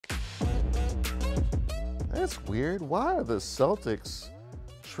That's weird. Why are the Celtics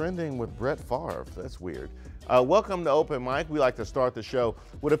trending with Brett Favre? That's weird. Welcome to Open Mic. We like to start the show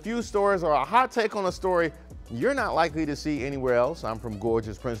with a few stories or a hot take on a story you're not likely to see anywhere else. I'm from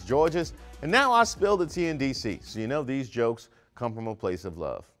gorgeous Prince George's, and now I spill the tea in D.C., so you know these jokes come from a place of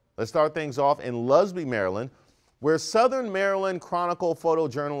love. Let's start things off in Lusby, Maryland, where Southern Maryland Chronicle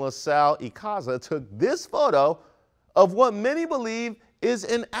photojournalist Sal Ikaza took this photo of what many believe is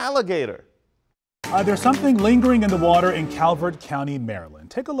an alligator. There's something lingering in the water in Calvert County,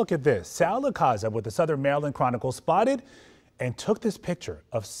 Maryland. Take a look at this. Sal Ikaza with the Southern Maryland Chronicle spotted and took this picture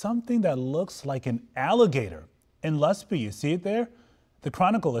of something that looks like an alligator in Lusby. You see it there? The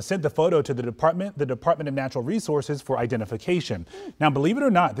Chronicle has sent the photo to the Department of Natural Resources for identification. Now, believe it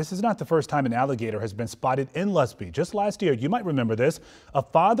or not, this is not the first time an alligator has been spotted in Lusby. Just last year, you might remember this, a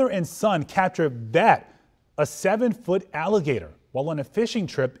father and son captured a 7-foot alligator while on a fishing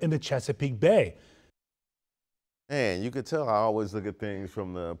trip in the Chesapeake Bay. Man, you could tell I always look at things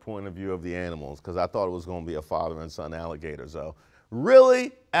from the point of view of the animals, because I thought it was going to be a father and son alligator. So,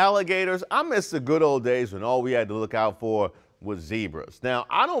 really? Alligators? I miss the good old days when all we had to look out for was zebras. Now,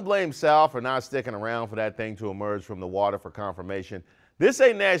 I don't blame Sal for not sticking around for that thing to emerge from the water for confirmation. This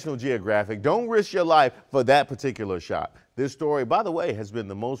ain't National Geographic. Don't risk your life for that particular shot. This story, by the way, has been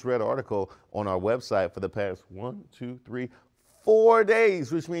the most read article on our website for the past 4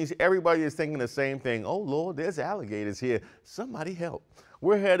 days, which means everybody is thinking the same thing. Oh, Lord, there's alligators here. Somebody help.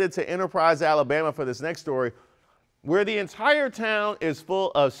 We're headed to Enterprise, Alabama for this next story, where the entire town is full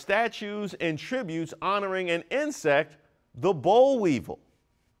of statues and tributes honoring an insect, the boll weevil.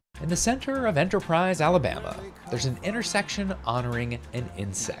 In the center of Enterprise, Alabama, there's an intersection honoring an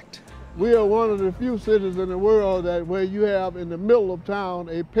insect. We are one of the few cities in the world where you have in the middle of town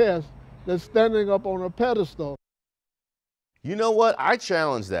a pest that's standing up on a pedestal. You know what? I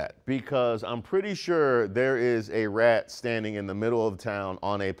challenge that, because I'm pretty sure there is a rat standing in the middle of town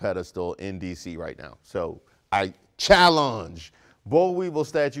on a pedestal in D.C. right now. So I challenge boll weevil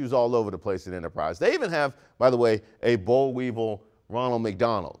statues all over the place at Enterprise. They even have, by the way, a boll weevil Ronald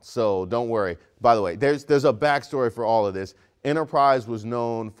McDonald. So don't worry. By the way, there's a backstory for all of this. Enterprise was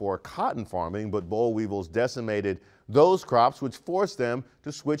known for cotton farming, but boll weevils decimated those crops, which forced them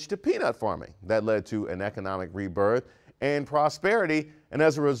to switch to peanut farming. That led to an economic rebirth and prosperity, and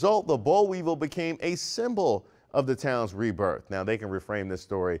as a result, the boll weevil became a symbol of the town's rebirth. Now, they can reframe this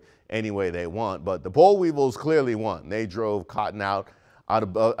story any way they want, but the boll weevils clearly won. They drove cotton out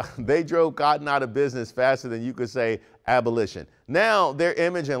of business faster than you could say abolition. Now, their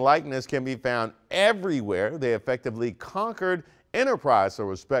image and likeness can be found everywhere. They effectively conquered Enterprise, so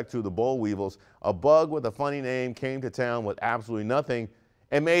respect to the boll weevils. A bug with a funny name came to town with absolutely nothing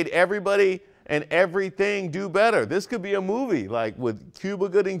and made everybody and everything do better. This could be a movie, like with Cuba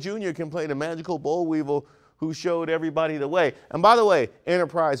Gooding Jr. can play the magical boll weevil who showed everybody the way. And by the way,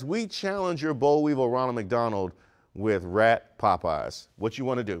 Enterprise, we challenge your boll weevil Ronald McDonald with rat Popeyes. What you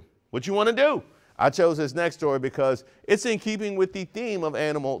want to do? What you want to do? I chose this next story because it's in keeping with the theme of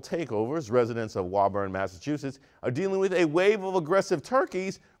animal takeovers. Residents of Woburn, Massachusetts are dealing with a wave of aggressive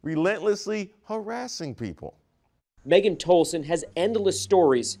turkeys relentlessly harassing people. Megan Tolson has endless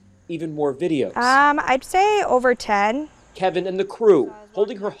stories, even more videos. I'd say over 10. Kevin and the crew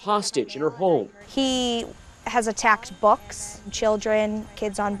holding her hostage in her home. He has attacked books, children,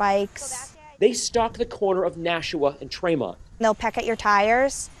 kids on bikes. They stalk the corner of Nashua and Tremont. They'll peck at your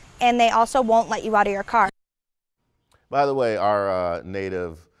tires, and they also won't let you out of your car. By the way, our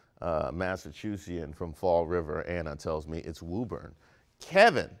native Massachusettsian from Fall River, Anna, tells me it's Woburn.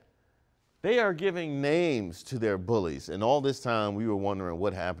 Kevin, they are giving names to their bullies. And all this time, we were wondering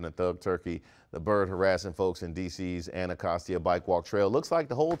what happened to Thug Turkey, the bird harassing folks in D.C.'s Anacostia Bike Walk Trail. Looks like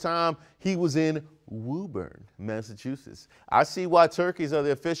the whole time he was in Woburn, Massachusetts. I see why turkeys are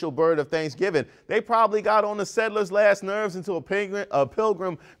the official bird of Thanksgiving. They probably got on the settlers' last nerves until a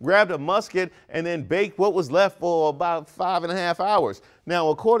pilgrim grabbed a musket and then baked what was left for about 5.5 hours. Now,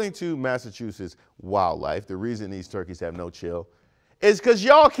 according to Massachusetts Wildlife, the reason these turkeys have no chill is because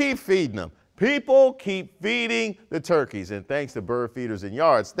y'all keep feeding them. People keep feeding the turkeys, and thanks to bird feeders in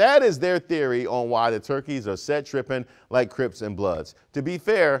yards, that is their theory on why the turkeys are set tripping like Crips and Bloods. To be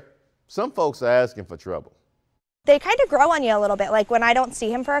fair, some folks are asking for trouble. They kind of grow on you a little bit. Like when I don't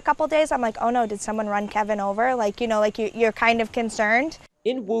see him for a couple days, I'm like, oh no, did someone run Kevin over? Like, you know, like you're kind of concerned.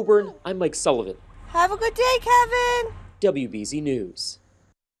 In Woburn, I'm Mike Sullivan. Have a good day, Kevin. WBZ News.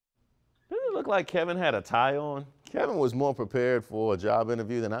 Didn't it look like Kevin had a tie on? Kevin was more prepared for a job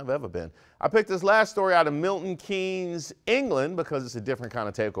interview than I've ever been. I picked this last story out of Milton Keynes, England, because it's a different kind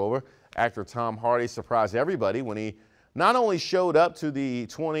of takeover. Actor Tom Hardy surprised everybody when he not only showed up to the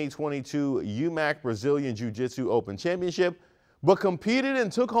 2022 UMAC Brazilian Jiu-Jitsu Open Championship, but competed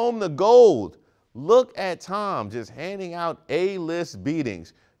and took home the gold. Look at Tom just handing out A-list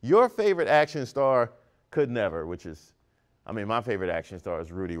beatings. Your favorite action star could never, which is, I mean, my favorite action star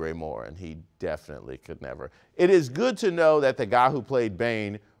is Rudy Ray Moore, and he definitely could never. It is good to know that the guy who played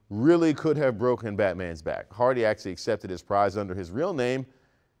Bane really could have broken Batman's back. Hardy actually accepted his prize under his real name,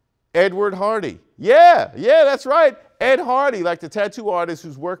 Edward Hardy. Yeah, that's right. Ed Hardy, like the tattoo artist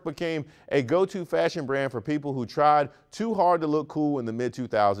whose work became a go-to fashion brand for people who tried too hard to look cool in the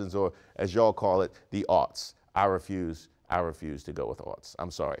mid-2000s, or as y'all call it, the aughts. I refuse to go with aughts.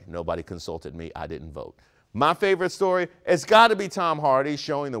 I'm sorry. Nobody consulted me. I didn't vote. My favorite story, it's got to be Tom Hardy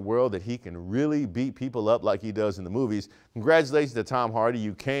showing the world that he can really beat people up like he does in the movies. Congratulations to Tom Hardy.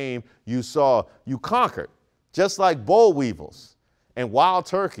 You came, you saw, you conquered, just like boll weevils and wild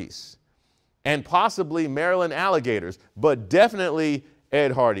turkeys and possibly Maryland alligators, but definitely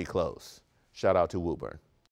Ed Hardy clothes. Shout out to Woburn.